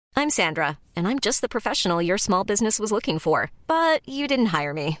I'm Sandra, and I'm just the professional your small business was looking for. But you didn't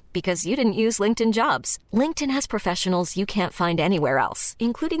hire me because you didn't use LinkedIn Jobs. LinkedIn has professionals you can't find anywhere else,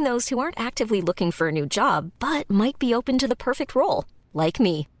 including those who aren't actively looking for a new job, but might be open to the perfect role, like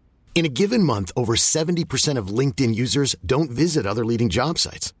me. In a given month, over 70% of LinkedIn users don't visit other leading job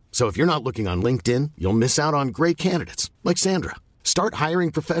sites. So if you're not looking on LinkedIn, you'll miss out on great candidates like Sandra. Start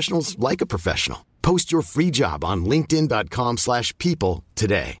hiring professionals like a professional. Post your free job on linkedin.com/people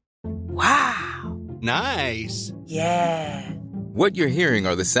today. Wow. Nice. Yeah. What you're hearing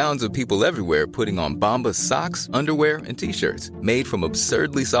are the sounds of people everywhere putting on Bombas socks, underwear, and T-shirts made from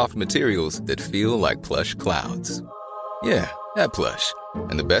absurdly soft materials that feel like plush clouds. Yeah, that plush.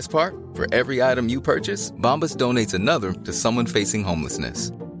 And the best part? For every item you purchase, Bombas donates another to someone facing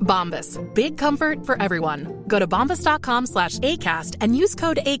homelessness. Bombas. Big comfort for everyone. Go to bombas.com/ACAST and use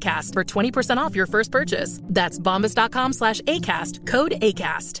code ACAST for 20% off your first purchase. That's bombas.com/ACAST. Code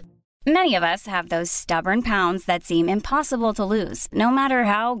ACAST. Many of us have those stubborn pounds that seem impossible to lose, no matter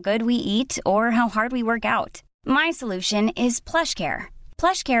how good we eat or how hard we work out. My solution is PlushCare.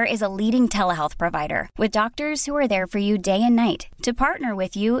 PlushCare is a leading telehealth provider with doctors who are there for you day and night to partner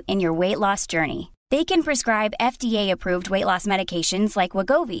with you in your weight loss journey. They can prescribe FDA-approved weight loss medications like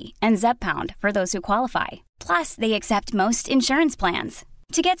Wegovy and Zepbound for those who qualify. Plus, they accept most insurance plans.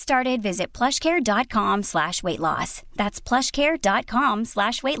 To get started, visit plushcare.com/weightloss. That's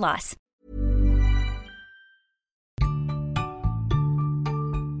plushcare.com/weightloss.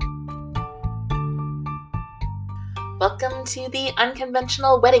 Welcome to the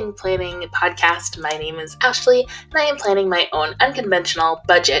Unconventional Wedding Planning Podcast. My name is Ashley, and I am planning my own unconventional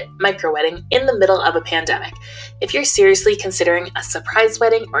budget micro-wedding in the middle of a pandemic. If you're seriously considering a surprise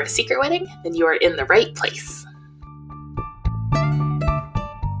wedding or a secret wedding, then you are in the right place.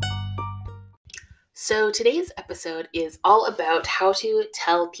 So today's episode is all about how to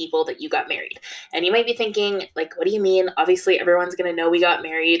tell people that you got married. And you might be thinking, like, what do you mean? Obviously, everyone's going to know we got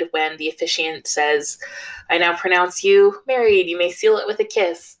married when the officiant says, "I now pronounce you married. You may seal it with a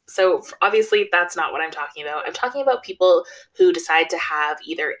kiss." So obviously, that's not what I'm talking about. I'm talking about people who decide to have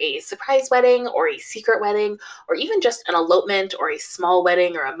either a surprise wedding or a secret wedding, or even just an elopement or a small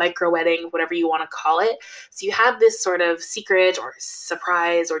wedding or a micro wedding, whatever you want to call it. So you have this sort of secret or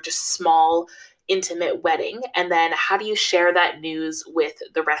surprise or just small intimate wedding, and then how do you share that news with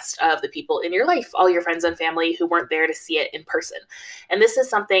the rest of the people in your life, all your friends and family who weren't there to see it in person? And this is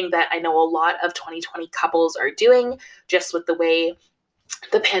something that I know a lot of 2020 couples are doing, just with the way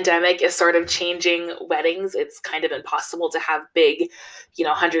the pandemic is sort of changing weddings. It's kind of impossible to have big,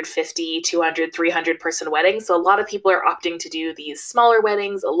 150, 200, 300 person weddings. So a lot of people are opting to do these smaller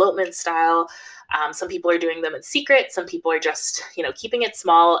weddings, elopement style. Some people are doing them in secret. Some people are just, keeping it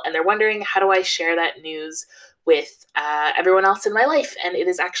small, and they're wondering, how do I share that news with everyone else in my life? And it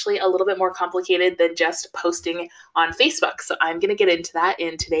is actually a little bit more complicated than just posting on Facebook. So I'm going to get into that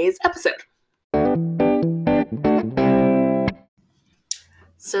in today's episode.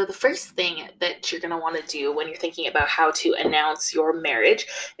 So the first thing that you're going to want to do when you're thinking about how to announce your marriage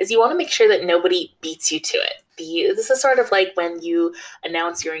is you want to make sure that nobody beats you to it. This is sort of like when you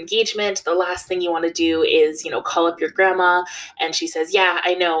announce your engagement. The last thing you want to do is, call up your grandma and she says, "Yeah,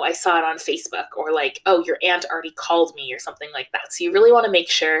 I know, I saw it on Facebook," or like, "Oh, your aunt already called me," or something like that. So you really want to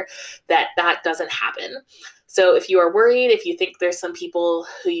make sure that that doesn't happen. So if you are worried, if you think there's some people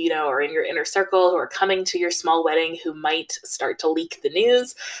who, are in your inner circle who are coming to your small wedding who might start to leak the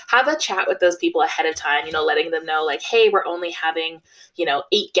news, have a chat with those people ahead of time, letting them know like, "Hey, we're only having,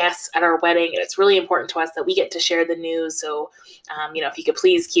 8 guests at our wedding. And it's really important to us that we get to share the news. So, if you could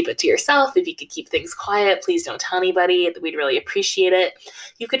please keep it to yourself, if you could keep things quiet, please don't tell anybody. We'd really appreciate it."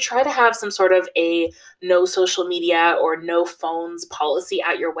 You could try to have some sort of a no social media or no phones policy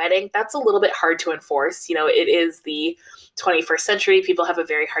at your wedding. That's a little bit hard to enforce. It is the 21st century. People have a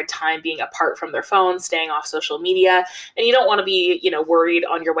very hard time being apart from their phones, staying off social media. And you don't want to be, worried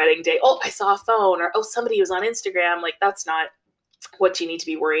on your wedding day, "Oh, I saw a phone," or "Oh, somebody was on Instagram." Like, that's not what you need to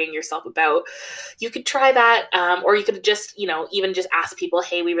be worrying yourself about. You could try that, or you could just, even just ask people,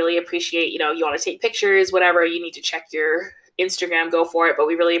 "Hey, we really appreciate, you want to take pictures, whatever, you need to check your Instagram, go for it. But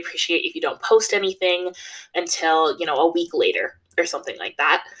we really appreciate if you don't post anything until, a week later," or something like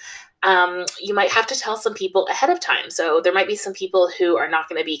that. You might have to tell some people ahead of time. So there might be some people who are not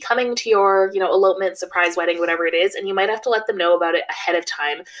going to be coming to your, elopement, surprise wedding, whatever it is. And you might have to let them know about it ahead of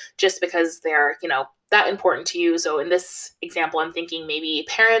time just because they're, that important to you. So in this example, I'm thinking maybe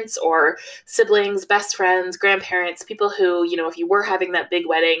parents or siblings, best friends, grandparents, people who, if you were having that big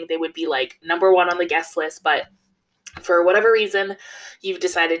wedding, they would be like number one on the guest list, but For whatever reason, you've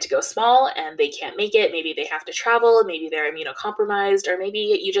decided to go small and they can't make it. Maybe they have to travel, maybe they're immunocompromised, or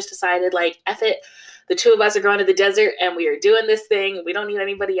maybe you just decided like, F it, the two of us are going to the desert and we are doing this thing. We don't need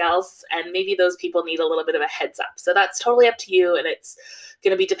anybody else. And maybe those people need a little bit of a heads up. So that's totally up to you. And it's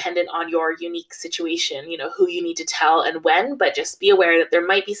going to be dependent on your unique situation, who you need to tell and when, but just be aware that there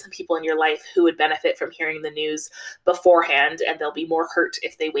might be some people in your life who would benefit from hearing the news beforehand, and they'll be more hurt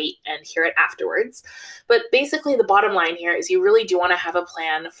if they wait and hear it afterwards. But basically the bottom line here is you really do want to have a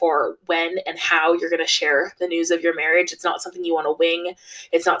plan for when and how you're going to share the news of your marriage. It's not something you want to wing.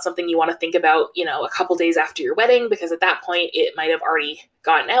 It's not something you want to think about, a couple days after your wedding, because at that point it might have already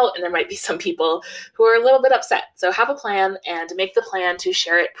gotten out and there might be some people who are a little bit upset. So have a plan and make the plan to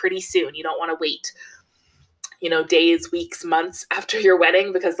share it pretty soon. You don't want to wait, days, weeks, months after your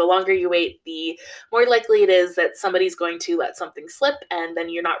wedding, because the longer you wait, the more likely it is that somebody's going to let something slip, and then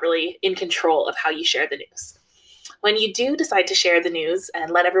you're not really in control of how you share the news. When you do decide to share the news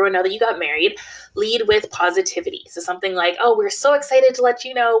and let everyone know that you got married, lead with positivity. So something like, oh, we're so excited to let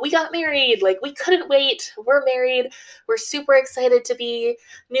you know we got married. Like, we couldn't wait. We're married. We're super excited to be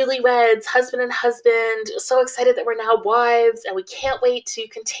newlyweds, husband and husband. So excited that we're now wives, and we can't wait to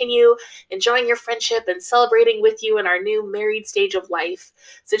continue enjoying your friendship and celebrating with you in our new married stage of life.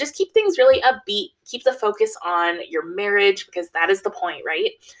 So just keep things really upbeat. Keep the focus on your marriage, because that is the point,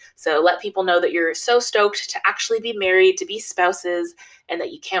 right? So let people know that you're so stoked to actually be married, to be spouses, and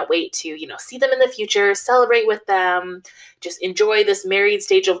that you can't wait to, see them in the future, celebrate with them, just enjoy this married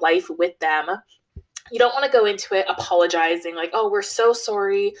stage of life with them. You don't want to go into it apologizing like, oh, we're so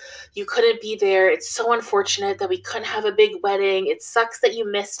sorry you couldn't be there. It's so unfortunate that we couldn't have a big wedding. It sucks that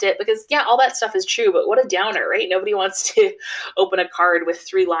you missed it, because yeah, all that stuff is true, but what a downer, right? Nobody wants to open a card with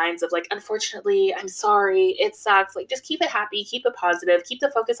 3 lines of like, unfortunately, I'm sorry, it sucks. Like, just keep it happy, keep it positive, keep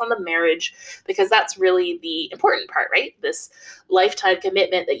the focus on the marriage, because that's really the important part, right? This lifetime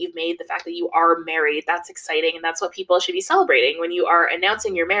commitment that you've made, the fact that you are married, that's exciting. And that's what people should be celebrating. When you are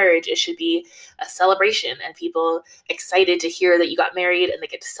announcing your marriage, it should be a celebration and people excited to hear that you got married, and they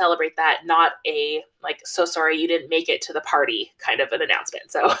get to celebrate that, not a like, so sorry you didn't make it to the party kind of an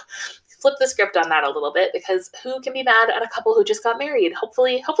announcement. So flip the script on that a little bit, because who can be mad at a couple who just got married?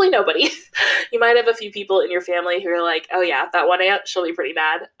 Hopefully nobody. You might have a few people in your family who are like, oh yeah, that one aunt, she'll be pretty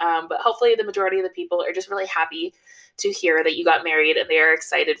mad. But hopefully the majority of the people are just really happy to hear that you got married and they are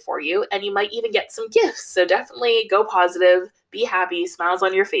excited for you. And you might even get some gifts. So definitely go positive, be happy, smiles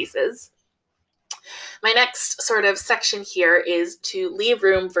on your faces. My next sort of section here is to leave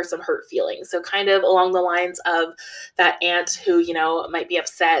room for some hurt feelings. So kind of along the lines of that aunt who, might be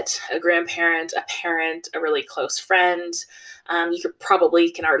upset, a grandparent, a parent, a really close friend. You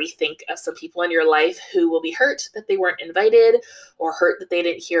can already think of some people in your life who will be hurt that they weren't invited, or hurt that they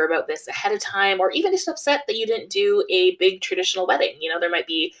didn't hear about this ahead of time, or even just upset that you didn't do a big traditional wedding. There might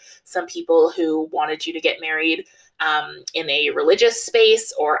be some people who wanted you to get married in a religious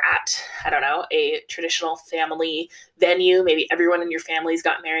space, or at, a traditional family venue. Maybe everyone in your family's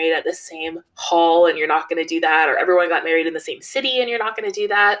got married at the same hall and you're not going to do that, or everyone got married in the same city and you're not going to do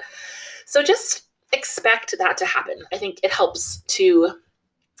that. So just expect that to happen. I think it helps to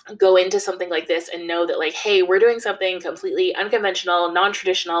go into something like this and know that like, hey, we're doing something completely unconventional,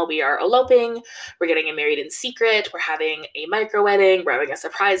 non-traditional. We are eloping, we're getting married in secret, we're having a micro wedding, we're having a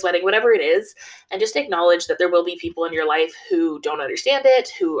surprise wedding, whatever it is. And just acknowledge that there will be people in your life who don't understand it,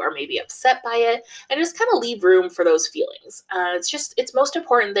 who are maybe upset by it, and just kind of leave room for those feelings. It's most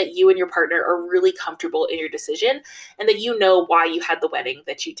important that you and your partner are really comfortable in your decision, and that you know why you had the wedding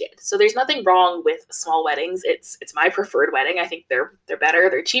that you did. So there's nothing wrong with small weddings. It's my preferred wedding. I think they're better,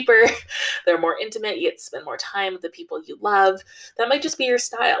 they're cheaper, they're more intimate, you get to spend more time with the people you love. That might just be your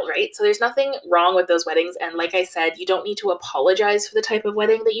style, right? So there's nothing wrong with those weddings. And like I said, you don't need to apologize for the type of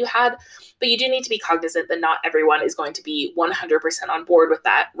wedding that you had, but you do need to be cognizant that not everyone is going to be 100% on board with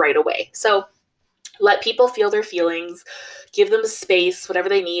that right away. So let people feel their feelings, give them space, whatever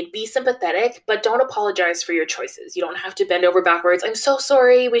they need, be sympathetic, but don't apologize for your choices. You don't have to bend over backwards. I'm so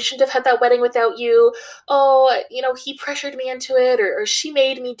sorry. We shouldn't have had that wedding without you. Oh, he pressured me into it, or she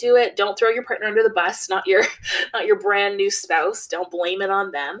made me do it. Don't throw your partner under the bus, not your brand new spouse. Don't blame it on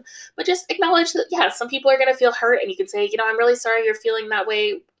them, but just acknowledge that, yeah, some people are going to feel hurt, and you can say, I'm really sorry you're feeling that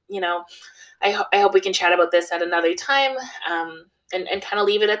way. I hope we can chat about this at another time. and kind of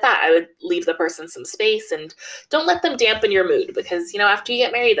leave it at that. I would leave the person some space and don't let them dampen your mood because, after you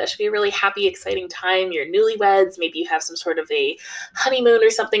get married, that should be a really happy, exciting time. You're newlyweds. Maybe you have some sort of a honeymoon or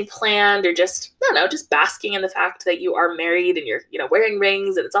something planned, or just, I don't know, just basking in the fact that you are married and you're, wearing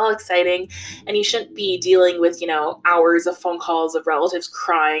rings and it's all exciting. And you shouldn't be dealing with, hours of phone calls of relatives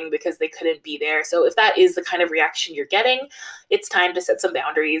crying because they couldn't be there. So if that is the kind of reaction you're getting, it's time to set some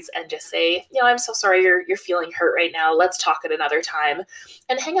boundaries and just say, I'm so sorry you're feeling hurt right now. Let's talk at another time,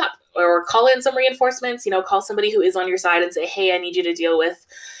 and hang up, or call in some reinforcements, call somebody who is on your side and say, hey, I need you to deal with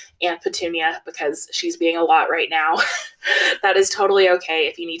Aunt Petunia because she's being a lot right now. That is totally okay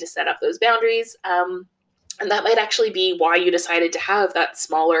if you need to set up those boundaries. And that might actually be why you decided to have that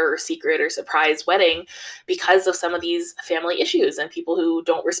smaller or secret or surprise wedding, because of some of these family issues and people who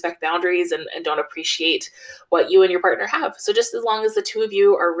don't respect boundaries and don't appreciate what you and your partner have. So just as long as the two of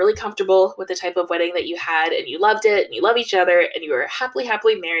you are really comfortable with the type of wedding that you had and you loved it and you love each other and you are happily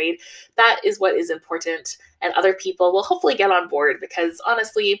married, that is what is important. And other people will hopefully get on board, because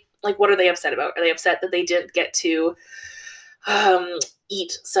honestly, what are they upset about? Are they upset that they didn't get to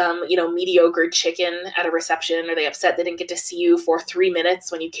eat some, mediocre chicken at a reception? Are they upset they didn't get to see you for 3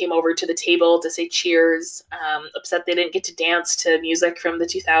 minutes when you came over to the table to say cheers? Upset they didn't get to dance to music from the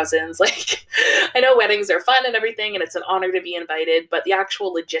 2000s? I know weddings are fun and everything, and it's an honor to be invited, but the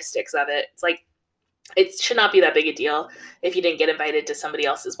actual logistics of it, it should not be that big a deal if you didn't get invited to somebody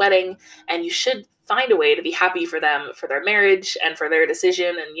else's wedding, and you should find a way to be happy for them, for their marriage and for their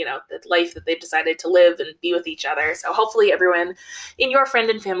decision and, the life that they've decided to live and be with each other. So hopefully everyone in your friend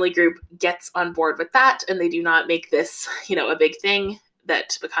and family group gets on board with that, and they do not make this, a big thing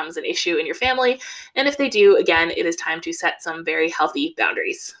that becomes an issue in your family. And if they do, again, it is time to set some very healthy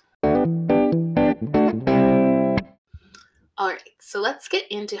boundaries. All right, so let's get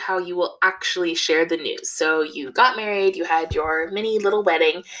into how you will actually share the news. So you got married, you had your mini little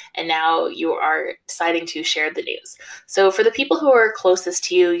wedding, and now you are deciding to share the news. So for the people who are closest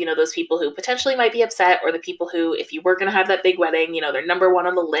to you, those people who potentially might be upset, or the people who, if you were going to have that big wedding, they're number one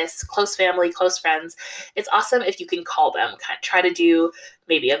on the list, close family, close friends, it's awesome if you can call them. Kind of try to do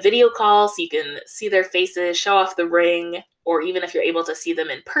maybe a video call so you can see their faces, show off the ring. Or even if you're able to see them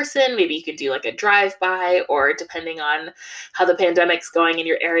in person, maybe you can do a drive-by, or depending on how the pandemic's going in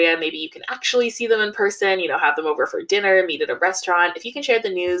your area, maybe you can actually see them in person, have them over for dinner, meet at a restaurant. If you can share the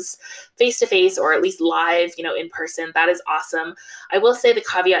news face-to-face or at least live, in person, that is awesome. I will say the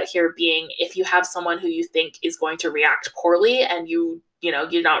caveat here being, if you have someone who you think is going to react poorly and you're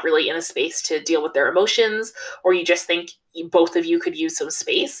not really in a space to deal with their emotions, or you just think both of you could use some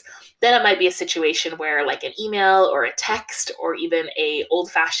space, then it might be a situation where an email or a text or even a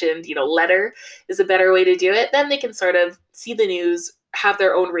old-fashioned, letter is a better way to do it. Then they can sort of see the news, have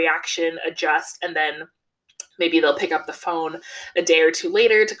their own reaction, adjust, and then maybe they'll pick up the phone a day or two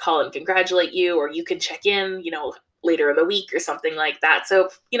later to call and congratulate you, or you can check in, later in the week or something like that. So,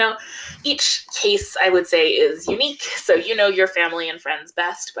 each case I would say is unique. So, your family and friends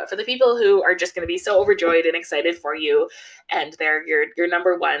best. But for the people who are just going to be so overjoyed and excited for you and they're your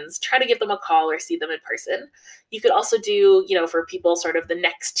number ones, try to give them a call or see them in person. You could also do, for people sort of the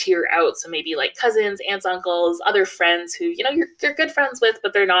next tier out. So maybe cousins, aunts, uncles, other friends who, you're good friends with,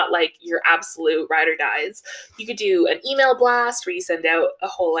 but they're not your absolute ride or dies. You could do an email blast where you send out a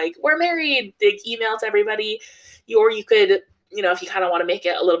whole we're married big email to everybody. Or you could, if you kind of want to make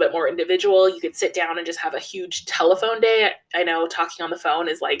it a little bit more individual, you could sit down and just have a huge telephone day. I know talking on the phone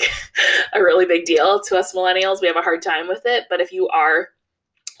is a really big deal to us millennials. We have a hard time with it. But if you are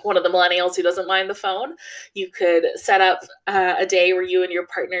one of the millennials who doesn't mind the phone, you could set up a day where you and your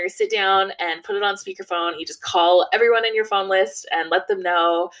partner sit down and put it on speakerphone. You just call everyone in your phone list and let them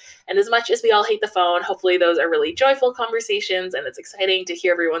know. And as much as we all hate the phone, hopefully those are really joyful conversations, and it's exciting to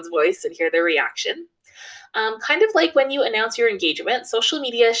hear everyone's voice and hear their reaction. Kind of like when you announce your engagement, social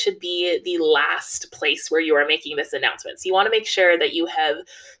media should be the last place where you are making this announcement. So you want to make sure that you have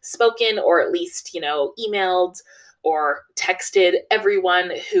spoken, or at least, emailed or texted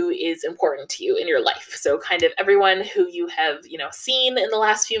everyone who is important to you in your life. So kind of everyone who you have, seen in the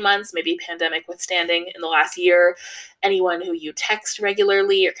last few months, maybe pandemic withstanding in the last year, anyone who you text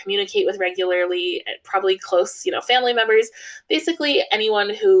regularly or communicate with regularly, probably close, family members, basically anyone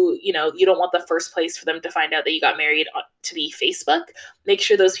who, you don't want the first place for them to find out that you got married to be Facebook. Make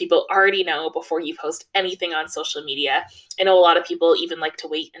sure those people already know before you post anything on social media. I know a lot of people even like to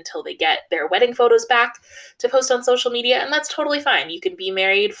wait until they get their wedding photos back to post on social media, and that's totally fine. You can be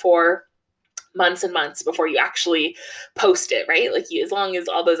married for months and months before you actually post it, right? Like as long as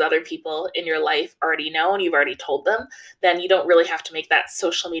all those other people in your life already know and you've already told them, then you don't really have to make that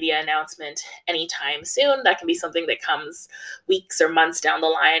social media announcement anytime soon. That can be something that comes weeks or months down the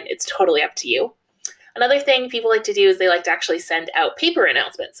line. It's totally up to you. Another thing people like to do is they like to actually send out paper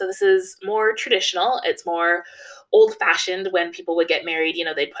announcements. So this is more traditional. It's more old-fashioned. When people would get married,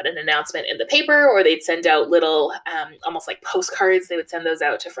 they'd put an announcement in the paper, or they'd send out little, almost like postcards. They would send those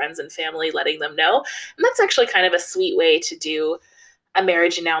out to friends and family, letting them know. And that's actually kind of a sweet way to do a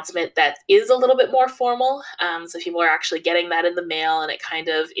marriage announcement that is a little bit more formal. So people are actually getting that in the mail, and it kind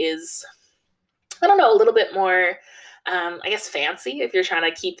of is, a little bit more fancy if you're trying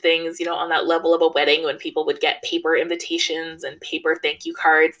to keep things, on that level of a wedding when people would get paper invitations and paper thank you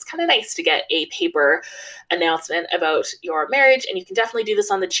cards. It's kind of nice to get a paper announcement about your marriage, and you can definitely do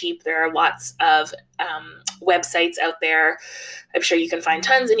this on the cheap. There are lots of websites out there. I'm sure you can find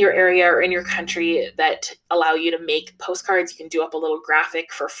tons in your area or in your country that allow you to make postcards. You can do up a little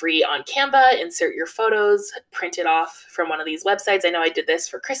graphic for free on Canva, insert your photos, print it off from one of these websites. I know I did this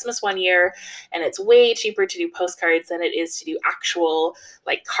for Christmas one year, and it's way cheaper to do postcards than it is to do actual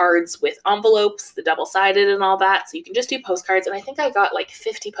like cards with envelopes, the double-sided and all that. So you can just do postcards, and I think I got like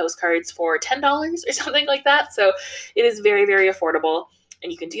 50 postcards for $10 or something like that. So it is very, very affordable.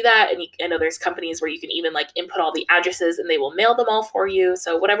 And you can do that. And I know there's companies where you can even like input all the addresses and they will mail them all for you.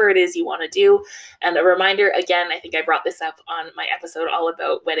 So whatever it is you want to do. And a reminder, again, I think I brought this up on my episode all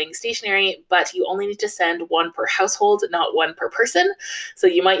about wedding stationery, but you only need to send one per household, not one per person. So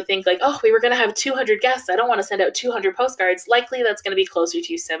you might think like, oh, we were going to have 200 guests. I don't want to send out 200 postcards. Likely that's going to be closer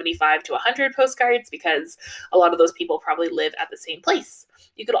to 75 to 100 postcards because a lot of those people probably live at the same place.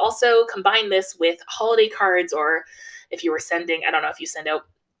 You could also combine this with holiday cards, or if you were sending, I don't know if you send out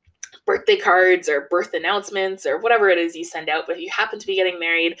birthday cards or birth announcements or whatever it is you send out, but if you happen to be getting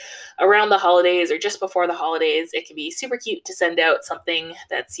married around the holidays or just before the holidays, it can be super cute to send out something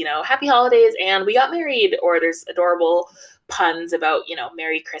that's, happy holidays and we got married, or there's adorable puns about,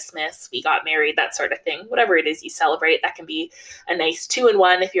 Merry Christmas, we got married, that sort of thing. Whatever it is you celebrate, that can be a nice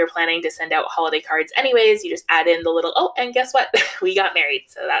 2-in-1 if you're planning to send out holiday cards anyways. You just add in the little, oh, and guess what? We got married.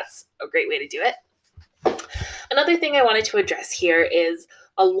 So that's a great way to do it. Another thing I wanted to address here is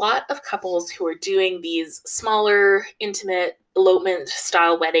a lot of couples who are doing these smaller, intimate,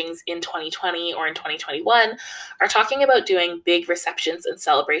 elopement-style weddings in 2020 or in 2021 are talking about doing big receptions and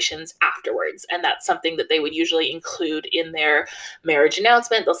celebrations afterwards. And that's something that they would usually include in their marriage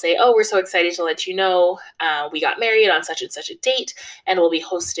announcement. They'll say, oh, we're so excited to let you know we got married on such and such a date, and we'll be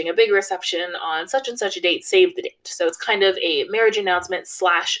hosting a big reception on such and such a date, save the date. So it's kind of a marriage announcement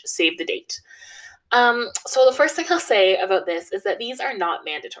 / save the date. So the first thing I'll say about this is that these are not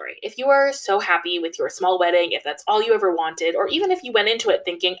mandatory. If you are so happy with your small wedding, if that's all you ever wanted, or even if you went into it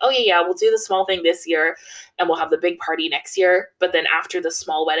thinking, oh yeah, we'll do the small thing this year and we'll have the big party next year, but then after the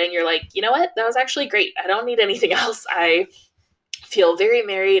small wedding, you're like, you know what? That was actually great. I don't need anything else. I feel very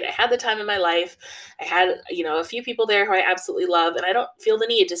married. I had the time of my life. I had, a few people there who I absolutely love, and I don't feel the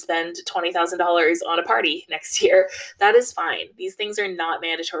need to spend $20,000 on a party next year. That is fine. These things are not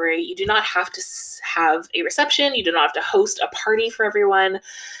mandatory. You do not have to have a reception. You do not have to host a party for everyone.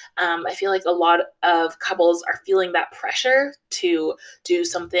 I feel like a lot of couples are feeling that pressure to do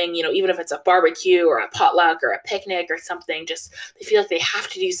something, even if it's a barbecue or a potluck or a picnic or something, just they feel like they have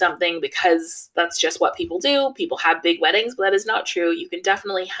to do something because that's just what people do. People have big weddings, but that is not true. You can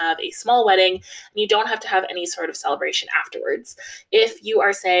definitely have a small wedding and you don't have to have any sort of celebration afterwards. If you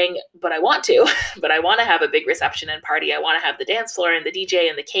are saying, but I want to have a big reception and party, I want to have the dance floor and the DJ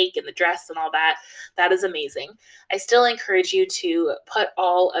and the cake and the dress and all that, that is amazing. I still encourage you to put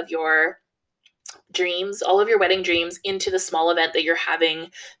all of your dreams, all of your wedding dreams into the small event that you're having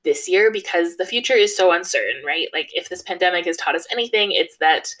this year, because the future is so uncertain, right? Like if this pandemic has taught us anything, it's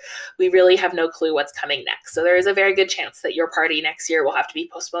that we really have no clue what's coming next. So there is a very good chance that your party next year will have to be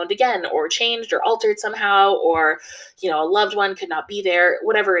postponed again or changed or altered somehow, or, a loved one could not be there,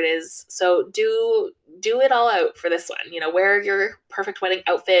 whatever it is. So do it all out for this one. Wear your perfect wedding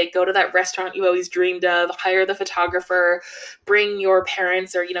outfit, go to that restaurant you always dreamed of, hire the photographer, bring your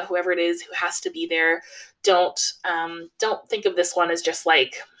parents or, whoever it is who has to be there. Don't think of this one as just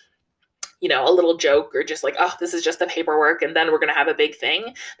like, a little joke or just like, oh, this is just the paperwork and then we're going to have a big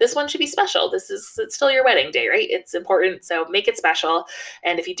thing. This one should be special. It's still your wedding day, right? It's important. So make it special.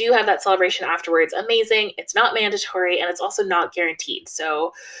 And if you do have that celebration afterwards, amazing. It's not mandatory and it's also not guaranteed.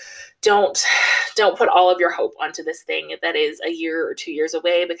 So don't put all of your hope onto this thing that is a year or 2 years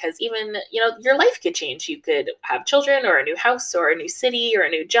away, because even, your life could change. You could have children or a new house or a new city or a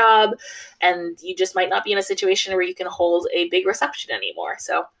new job, and you just might not be in a situation where you can hold a big reception anymore.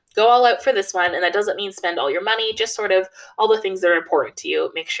 So go all out for this one. And that doesn't mean spend all your money, just sort of all the things that are important to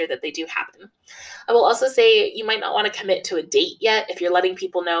you, make sure that they do happen. I will also say you might not want to commit to a date yet. If you're letting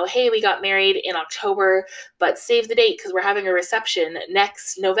people know, hey, we got married in October, but save the date because we're having a reception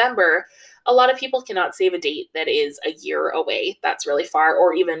next November. A lot of people cannot save a date that is a year away. That's really far.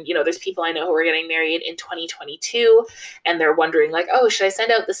 Or even, there's people I know who are getting married in 2022 and they're wondering like, oh, should I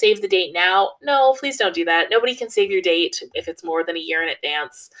send out the save the date now? No, please don't do that. Nobody can save your date if it's more than a year in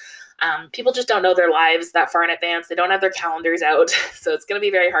advance. People just don't know their lives that far in advance. They don't have their calendars out. So it's going to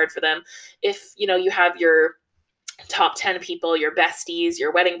be very hard for them. If, you have your top 10 people, your besties,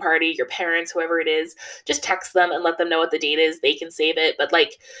 your wedding party, your parents, whoever it is, just text them and let them know what the date is. They can save it. But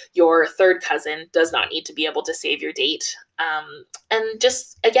like your third cousin does not need to be able to save your date. And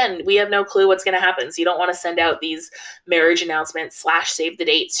just, again, we have no clue what's going to happen. So you don't want to send out these marriage announcements / save the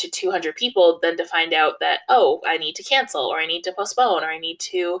dates to 200 people, then to find out that, oh, I need to cancel, or I need to postpone, or I need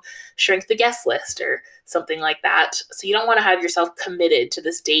to shrink the guest list or something like that. So you don't want to have yourself committed to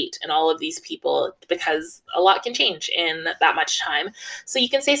this date and all of these people, because a lot can change in that much time. So you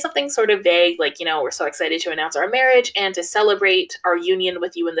can say something sort of vague, like, we're so excited to announce our marriage and to celebrate our union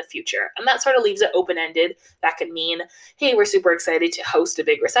with you in the future. And that sort of leaves it open-ended. That could mean, hey, we're super excited to host a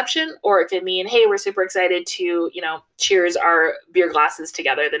big reception, or it could mean, hey, we're super excited to, cheers our beer glasses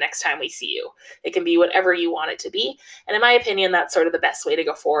together the next time we see you. It can be whatever you want it to be. And in my opinion, that's sort of the best way to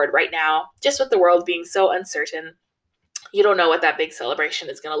go forward right now, just with the world being so uncertain. You don't know what that big celebration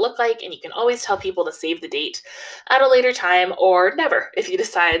is going to look like, and you can always tell people to save the date at a later time or never if you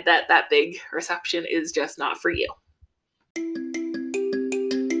decide that that big reception is just not for you.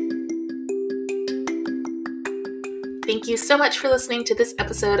 Thank you so much for listening to this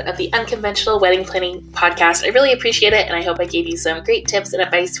episode of the Unconventional Wedding Planning Podcast. I really appreciate it, and I hope I gave you some great tips and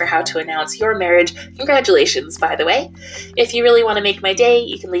advice for how to announce your marriage. Congratulations, by the way. If you really want to make my day,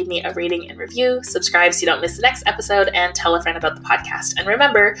 you can leave me a rating and review, subscribe so you don't miss the next episode, and tell a friend about the podcast. And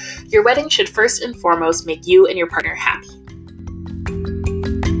remember, your wedding should first and foremost make you and your partner happy.